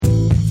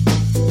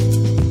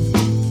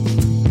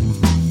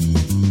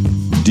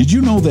Did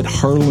you know that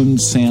Harlan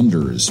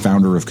Sanders,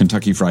 founder of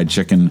Kentucky Fried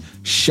Chicken,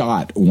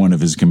 shot one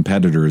of his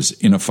competitors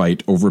in a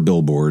fight over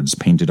billboards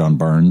painted on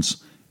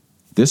barns?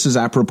 This is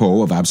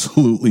apropos of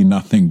absolutely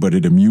nothing, but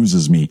it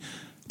amuses me,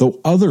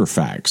 though other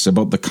facts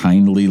about the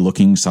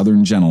kindly-looking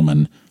Southern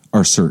gentleman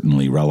are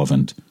certainly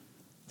relevant.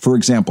 For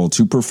example,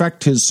 to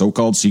perfect his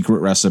so-called secret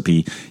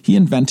recipe, he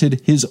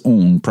invented his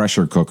own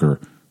pressure cooker,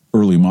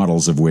 early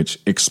models of which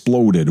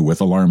exploded with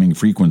alarming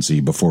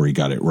frequency before he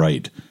got it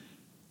right.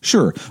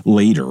 Sure,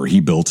 later he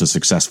built a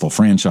successful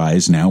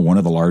franchise, now one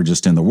of the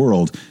largest in the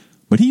world,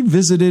 but he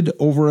visited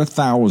over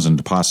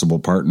 1,000 possible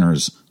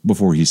partners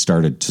before he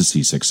started to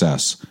see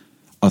success.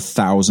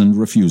 1,000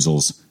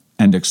 refusals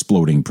and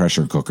exploding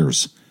pressure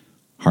cookers.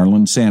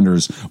 Harlan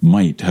Sanders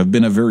might have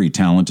been a very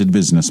talented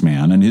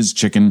businessman, and his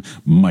chicken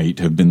might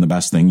have been the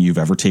best thing you've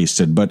ever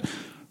tasted, but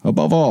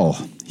above all,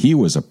 he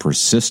was a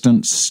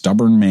persistent,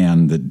 stubborn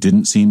man that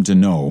didn't seem to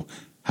know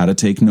how to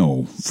take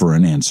no for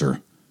an answer.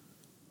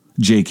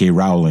 J.K.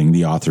 Rowling,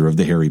 the author of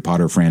the Harry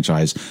Potter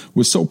franchise,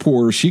 was so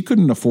poor she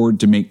couldn't afford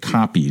to make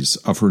copies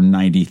of her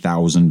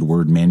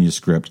 90,000-word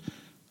manuscript,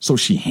 so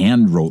she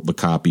hand-wrote the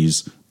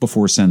copies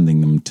before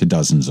sending them to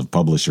dozens of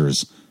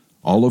publishers,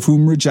 all of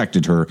whom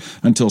rejected her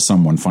until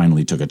someone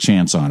finally took a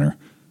chance on her.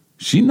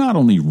 She not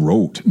only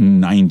wrote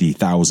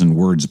 90,000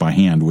 words by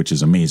hand, which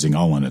is amazing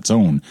all on its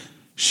own,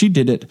 she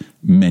did it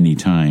many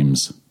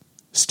times.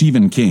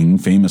 Stephen King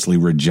famously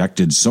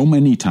rejected so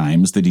many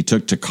times that he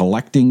took to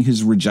collecting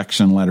his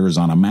rejection letters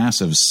on a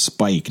massive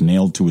spike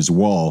nailed to his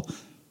wall.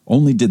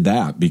 Only did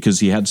that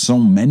because he had so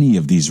many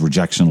of these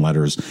rejection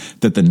letters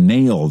that the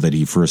nail that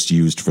he first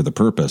used for the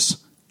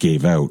purpose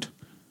gave out.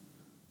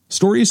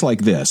 Stories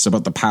like this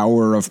about the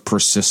power of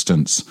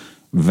persistence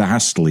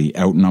vastly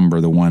outnumber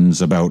the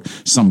ones about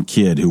some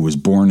kid who was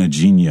born a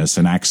genius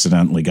and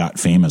accidentally got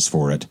famous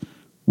for it.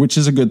 Which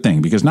is a good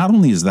thing, because not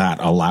only is that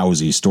a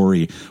lousy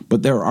story,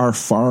 but there are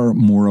far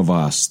more of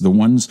us, the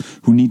ones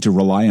who need to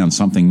rely on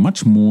something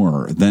much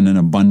more than an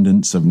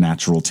abundance of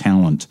natural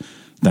talent,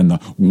 than the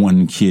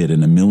one kid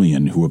in a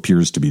million who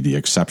appears to be the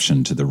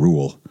exception to the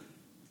rule.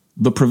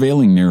 The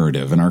prevailing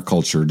narrative in our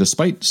culture,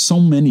 despite so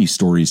many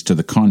stories to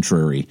the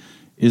contrary,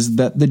 is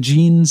that the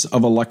genes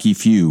of a lucky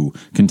few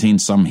contain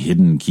some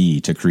hidden key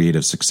to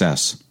creative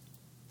success.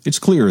 It's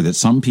clear that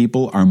some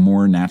people are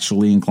more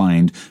naturally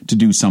inclined to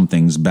do some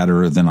things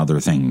better than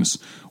other things.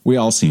 We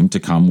all seem to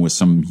come with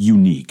some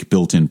unique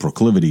built-in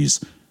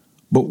proclivities.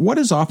 But what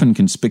is often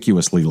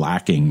conspicuously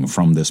lacking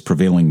from this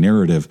prevailing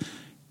narrative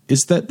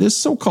is that this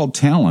so-called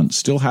talent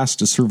still has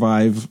to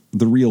survive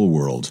the real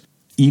world.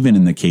 Even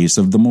in the case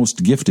of the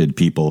most gifted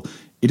people,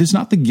 it is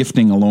not the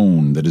gifting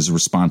alone that is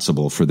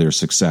responsible for their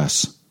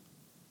success.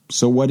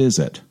 So what is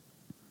it?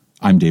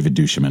 I'm David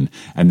Duchemin,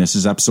 and this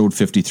is episode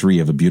 53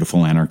 of A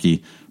Beautiful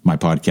Anarchy, my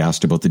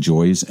podcast about the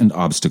joys and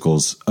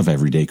obstacles of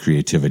everyday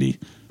creativity.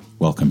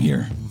 Welcome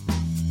here.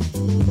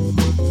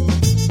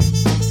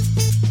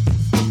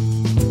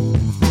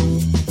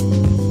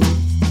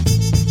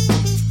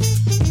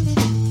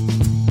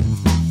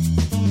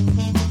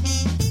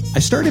 I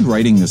started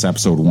writing this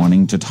episode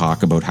wanting to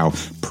talk about how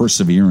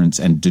perseverance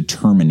and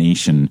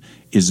determination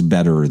is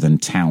better than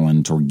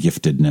talent or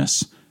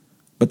giftedness.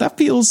 But that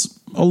feels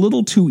a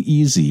little too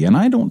easy, and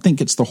I don't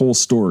think it's the whole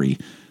story.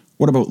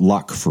 What about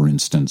luck, for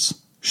instance?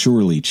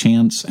 Surely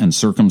chance and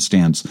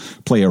circumstance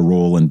play a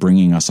role in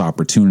bringing us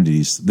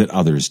opportunities that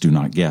others do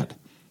not get.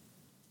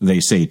 They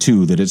say,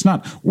 too, that it's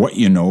not what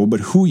you know, but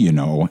who you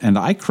know, and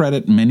I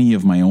credit many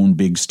of my own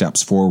big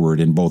steps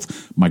forward in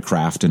both my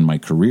craft and my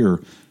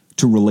career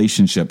to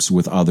relationships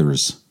with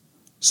others.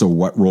 So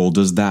what role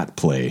does that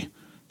play?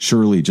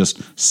 Surely just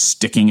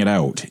sticking it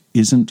out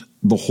isn't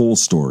the whole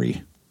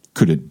story.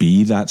 Could it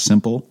be that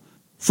simple?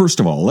 First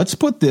of all, let's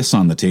put this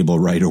on the table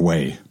right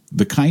away.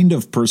 The kind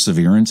of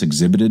perseverance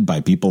exhibited by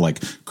people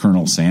like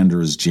Colonel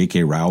Sanders,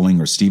 J.K.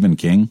 Rowling, or Stephen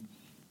King,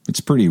 it's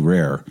pretty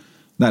rare.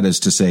 That is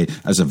to say,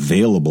 as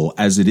available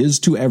as it is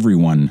to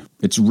everyone,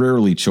 it's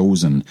rarely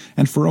chosen,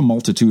 and for a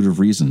multitude of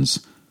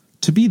reasons.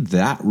 To be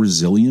that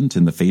resilient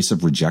in the face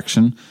of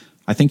rejection,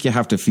 I think you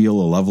have to feel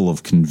a level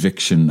of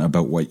conviction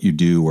about what you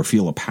do or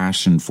feel a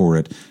passion for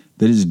it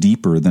that is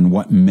deeper than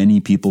what many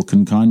people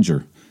can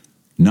conjure.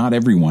 Not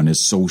everyone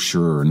is so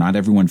sure. Not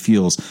everyone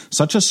feels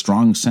such a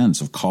strong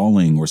sense of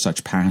calling or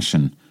such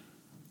passion.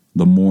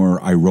 The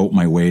more I wrote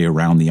my way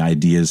around the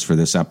ideas for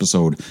this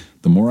episode,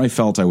 the more I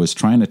felt I was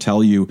trying to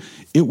tell you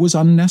it was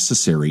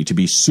unnecessary to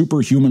be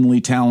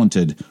superhumanly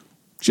talented,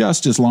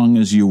 just as long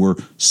as you were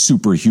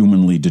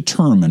superhumanly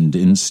determined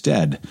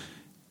instead.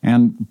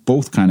 And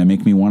both kind of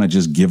make me want to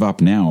just give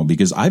up now,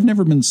 because I've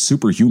never been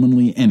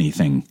superhumanly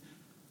anything.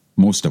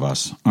 Most of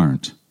us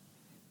aren't.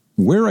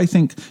 Where I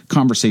think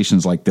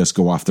conversations like this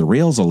go off the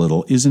rails a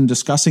little is in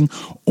discussing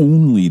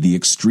only the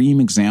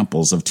extreme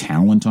examples of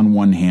talent on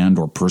one hand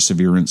or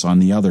perseverance on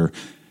the other,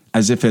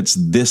 as if it's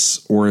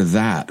this or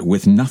that,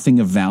 with nothing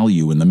of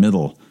value in the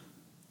middle.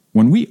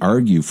 When we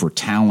argue for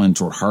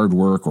talent or hard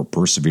work or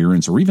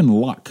perseverance or even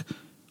luck,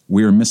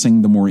 we are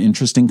missing the more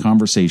interesting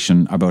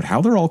conversation about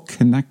how they're all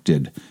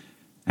connected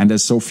And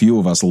as so few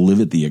of us live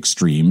at the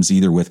extremes,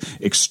 either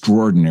with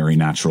extraordinary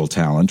natural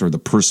talent or the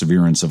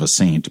perseverance of a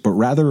saint, but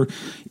rather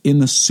in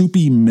the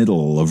soupy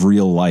middle of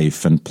real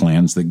life and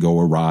plans that go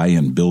awry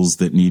and bills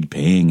that need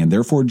paying and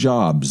therefore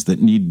jobs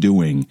that need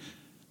doing,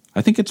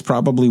 I think it's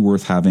probably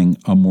worth having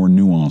a more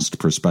nuanced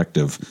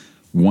perspective,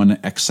 one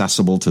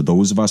accessible to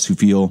those of us who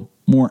feel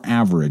more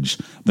average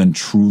than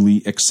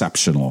truly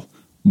exceptional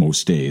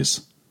most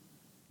days.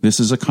 This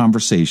is a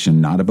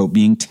conversation not about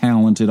being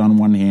talented on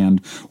one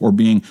hand or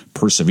being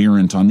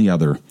perseverant on the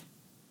other.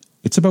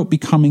 It's about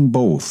becoming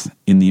both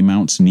in the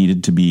amounts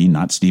needed to be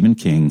not Stephen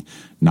King,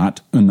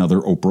 not another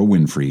Oprah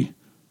Winfrey,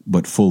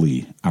 but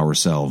fully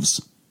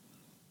ourselves.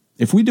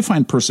 If we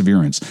define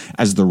perseverance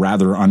as the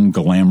rather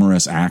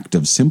unglamorous act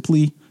of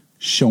simply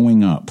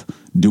showing up,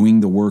 doing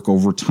the work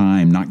over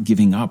time, not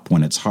giving up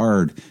when it's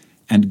hard,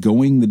 and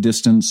going the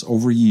distance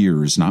over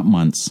years, not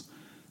months,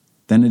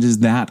 then it is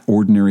that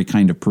ordinary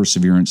kind of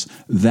perseverance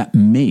that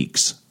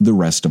makes the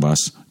rest of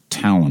us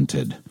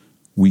talented.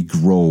 We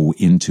grow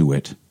into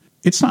it.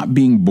 It's not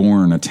being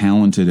born a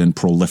talented and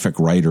prolific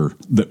writer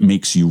that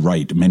makes you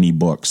write many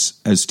books,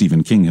 as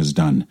Stephen King has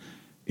done.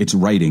 It's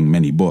writing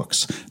many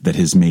books that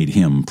has made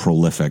him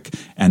prolific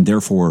and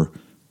therefore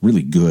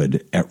really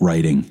good at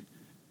writing.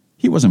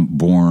 He wasn't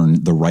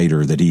born the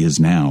writer that he is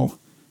now.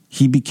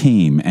 He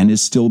became and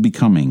is still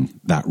becoming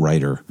that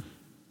writer.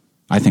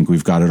 I think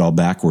we've got it all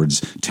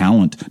backwards.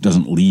 Talent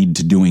doesn't lead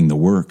to doing the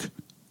work.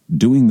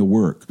 Doing the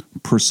work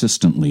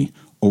persistently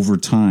over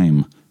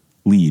time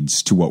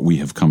leads to what we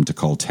have come to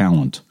call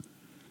talent.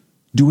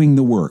 Doing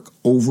the work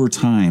over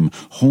time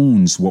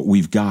hones what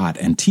we've got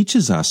and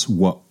teaches us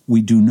what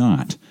we do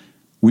not.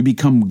 We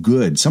become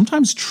good,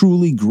 sometimes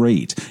truly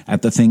great,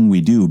 at the thing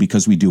we do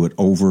because we do it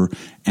over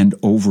and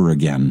over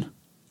again,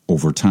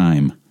 over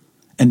time.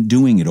 And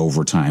doing it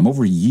over time,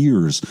 over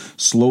years,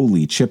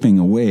 slowly chipping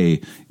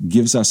away,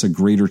 gives us a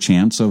greater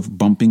chance of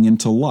bumping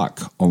into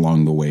luck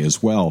along the way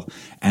as well.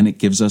 And it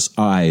gives us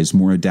eyes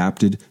more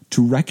adapted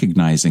to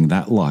recognizing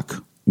that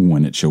luck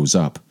when it shows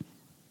up.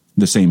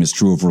 The same is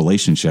true of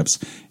relationships.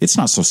 It's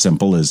not so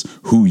simple as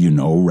who you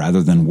know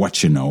rather than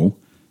what you know.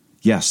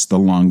 Yes, the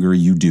longer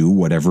you do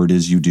whatever it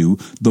is you do,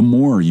 the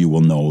more you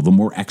will know, the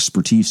more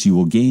expertise you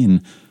will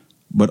gain,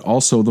 but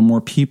also the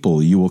more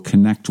people you will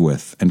connect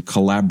with and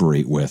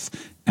collaborate with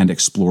and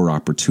explore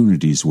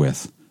opportunities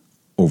with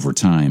over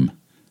time.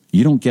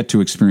 You don't get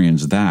to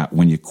experience that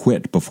when you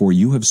quit before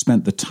you have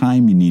spent the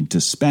time you need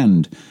to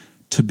spend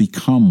to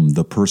become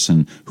the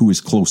person who is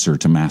closer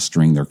to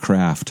mastering their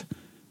craft.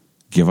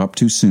 Give up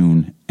too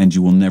soon, and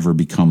you will never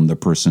become the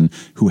person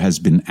who has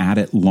been at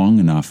it long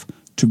enough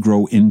to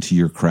grow into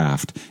your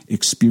craft,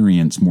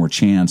 experience more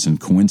chance and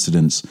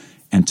coincidence,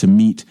 and to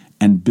meet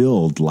and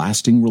build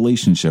lasting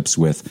relationships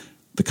with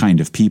the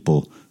kind of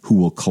people who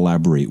will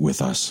collaborate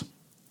with us.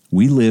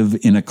 We live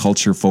in a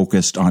culture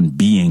focused on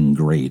being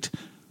great,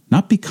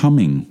 not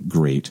becoming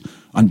great,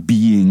 on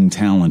being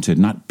talented,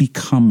 not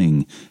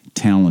becoming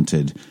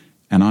talented,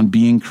 and on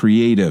being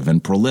creative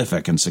and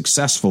prolific and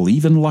successful,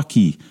 even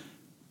lucky,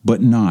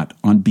 but not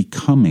on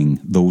becoming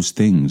those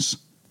things.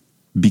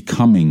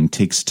 Becoming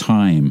takes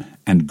time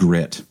and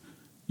grit.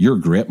 Your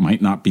grit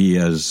might not be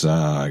as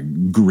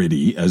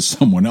gritty as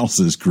someone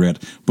else's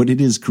grit, but it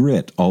is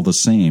grit all the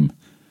same.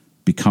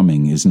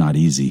 Becoming is not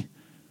easy.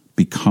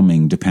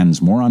 Becoming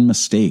depends more on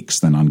mistakes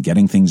than on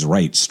getting things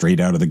right straight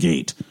out of the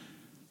gate.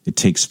 It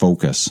takes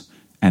focus,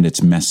 and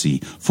it's messy,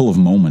 full of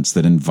moments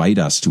that invite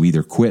us to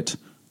either quit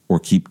or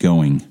keep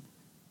going.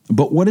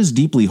 But what is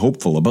deeply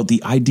hopeful about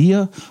the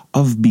idea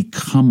of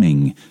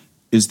becoming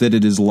is that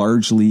it is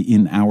largely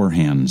in our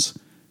hands.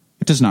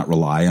 It does not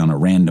rely on a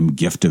random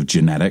gift of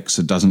genetics.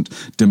 It doesn't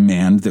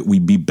demand that we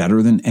be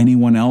better than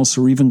anyone else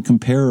or even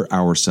compare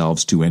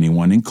ourselves to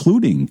anyone,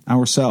 including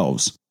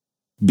ourselves.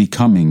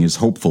 Becoming is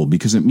hopeful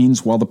because it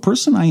means while the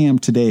person I am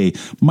today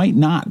might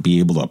not be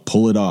able to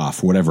pull it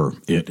off, whatever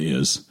it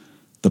is,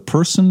 the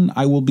person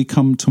I will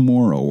become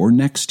tomorrow or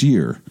next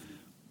year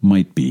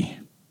might be.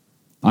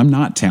 I'm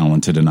not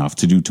talented enough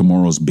to do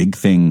tomorrow's big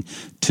thing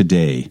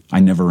today.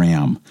 I never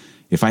am.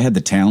 If I had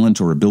the talent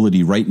or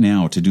ability right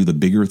now to do the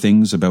bigger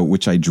things about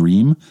which I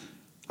dream,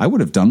 I would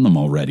have done them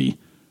already.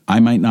 I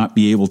might not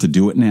be able to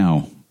do it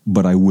now,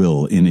 but I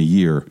will in a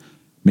year,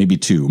 maybe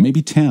 2,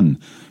 maybe 10,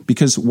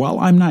 because while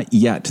I'm not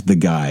yet the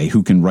guy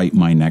who can write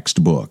my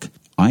next book,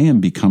 I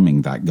am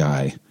becoming that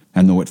guy.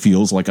 And though it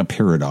feels like a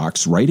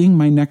paradox, writing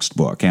my next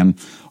book, and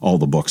all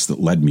the books that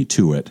led me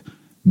to it,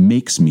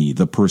 makes me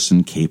the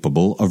person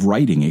capable of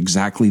writing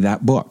exactly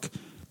that book.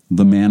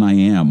 The man I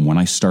am when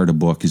I start a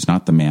book is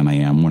not the man I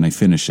am when I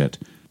finish it.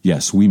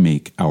 Yes, we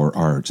make our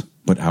art,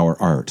 but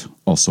our art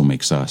also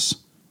makes us.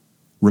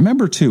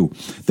 Remember, too,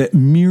 that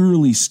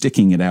merely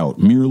sticking it out,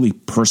 merely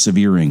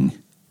persevering,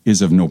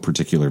 is of no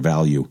particular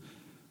value.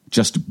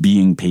 Just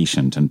being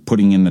patient and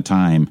putting in the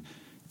time,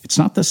 it's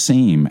not the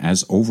same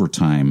as over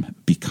time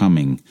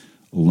becoming,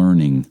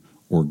 learning,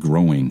 or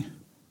growing.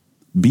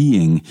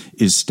 Being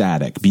is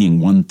static,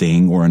 being one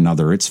thing or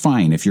another. It's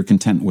fine if you're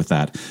content with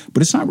that,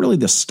 but it's not really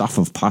the stuff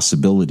of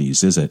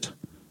possibilities, is it?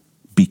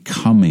 Becoming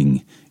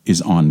Becoming is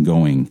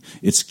ongoing.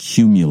 It's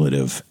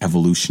cumulative,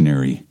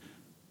 evolutionary.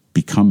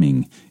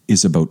 Becoming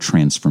is about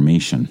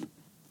transformation.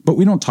 But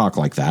we don't talk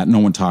like that. No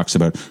one talks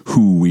about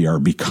who we are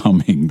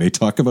becoming. They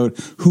talk about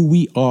who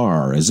we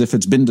are as if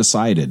it's been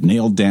decided,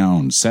 nailed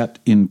down, set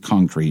in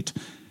concrete.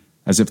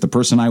 As if the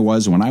person I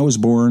was when I was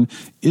born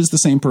is the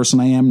same person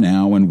I am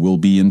now and will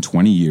be in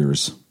 20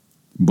 years.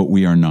 But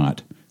we are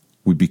not.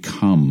 We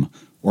become,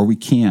 or we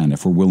can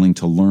if we're willing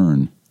to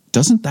learn.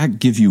 Doesn't that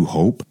give you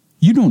hope?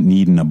 You don't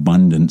need an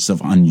abundance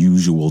of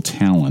unusual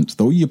talent,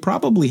 though you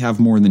probably have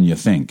more than you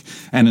think,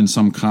 and in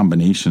some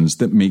combinations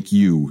that make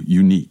you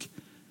unique.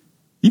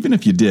 Even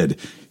if you did,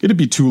 it'd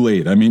be too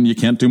late. I mean, you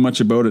can't do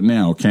much about it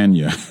now, can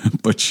you?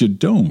 But you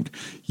don't.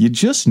 You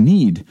just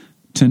need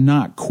to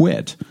not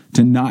quit,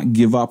 to not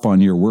give up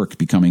on your work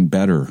becoming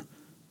better,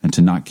 and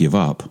to not give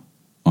up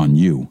on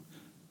you.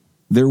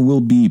 There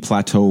will be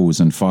plateaus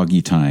and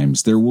foggy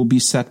times. There will be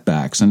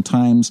setbacks and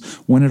times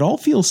when it all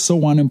feels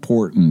so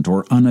unimportant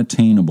or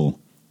unattainable.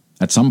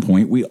 At some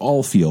point, we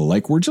all feel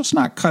like we're just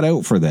not cut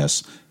out for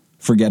this,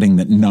 forgetting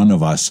that none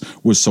of us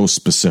was so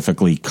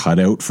specifically cut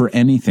out for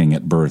anything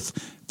at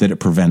birth that it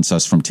prevents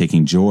us from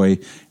taking joy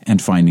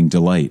and finding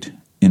delight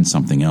in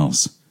something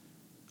else.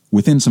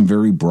 Within some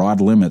very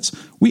broad limits,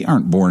 we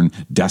aren't born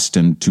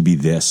destined to be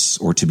this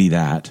or to be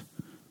that,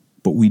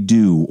 but we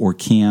do or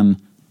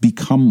can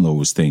become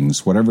those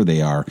things, whatever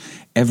they are,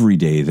 every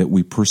day that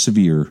we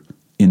persevere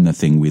in the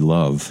thing we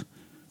love.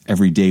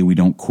 Every day we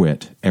don't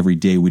quit. Every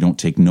day we don't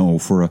take no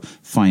for a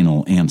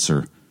final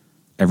answer.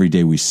 Every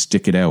day we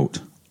stick it out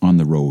on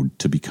the road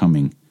to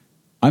becoming.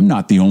 I'm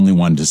not the only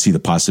one to see the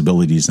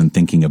possibilities in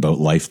thinking about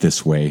life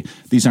this way.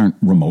 These aren't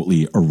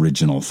remotely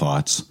original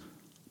thoughts.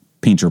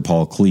 Painter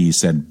Paul Klee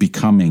said,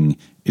 "Becoming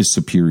is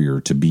superior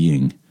to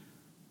being."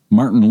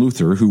 Martin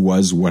Luther, who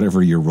was,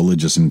 whatever your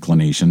religious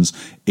inclinations,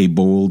 a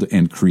bold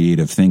and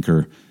creative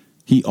thinker,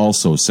 he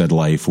also said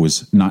life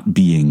was not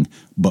being,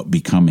 but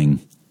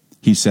becoming.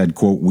 He said,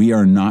 quote, "We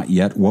are not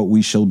yet what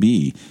we shall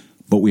be,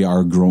 but we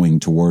are growing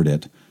toward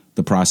it.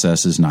 The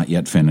process is not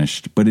yet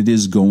finished, but it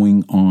is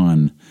going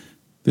on.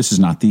 This is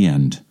not the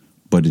end,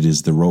 but it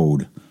is the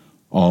road.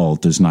 All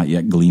does not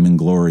yet gleam in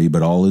glory,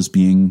 but all is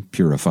being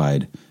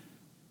purified."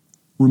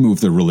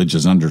 Remove the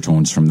religious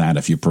undertones from that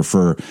if you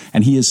prefer,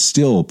 and he is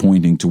still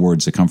pointing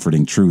towards a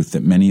comforting truth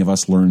that many of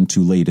us learn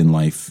too late in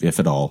life, if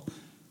at all.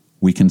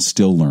 We can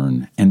still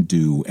learn and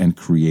do and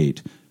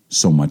create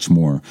so much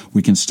more.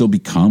 We can still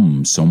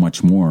become so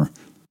much more.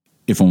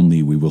 If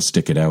only we will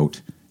stick it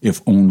out.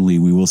 If only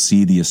we will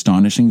see the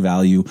astonishing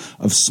value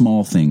of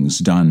small things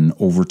done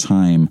over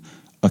time,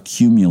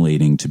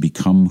 accumulating to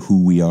become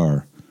who we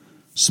are.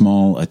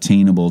 Small,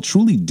 attainable,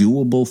 truly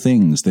doable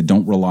things that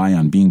don't rely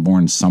on being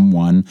born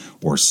someone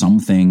or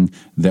something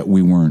that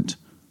we weren't,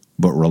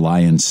 but rely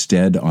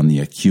instead on the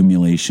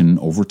accumulation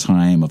over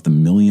time of the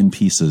million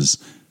pieces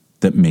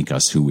that make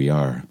us who we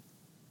are.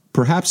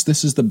 Perhaps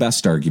this is the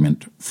best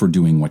argument for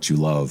doing what you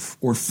love,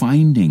 or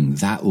finding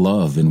that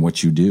love in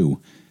what you do.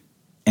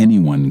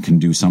 Anyone can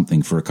do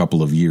something for a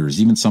couple of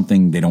years, even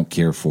something they don't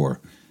care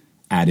for.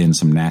 Add in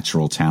some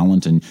natural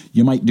talent, and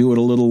you might do it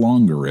a little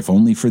longer, if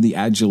only for the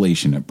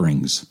adulation it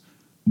brings.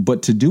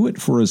 But to do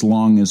it for as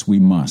long as we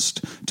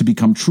must, to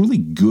become truly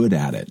good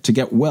at it, to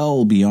get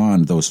well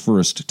beyond those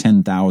first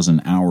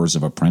 10,000 hours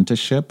of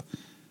apprenticeship,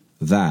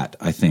 that,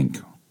 I think,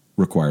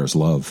 requires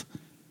love.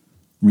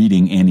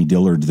 Reading Annie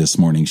Dillard this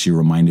morning, she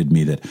reminded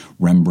me that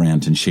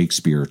Rembrandt and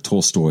Shakespeare,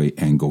 Tolstoy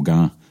and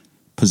Gauguin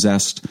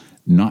possessed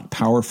not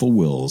powerful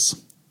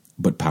wills,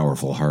 but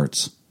powerful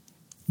hearts.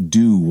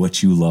 Do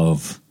what you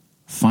love.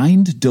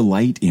 Find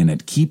delight in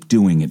it. Keep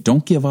doing it.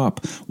 Don't give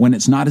up when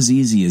it's not as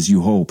easy as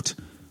you hoped.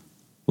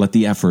 Let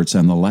the efforts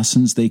and the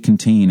lessons they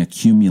contain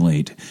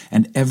accumulate,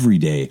 and every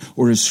day,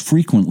 or as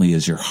frequently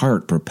as your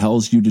heart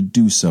propels you to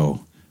do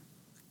so,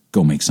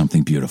 go make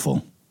something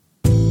beautiful.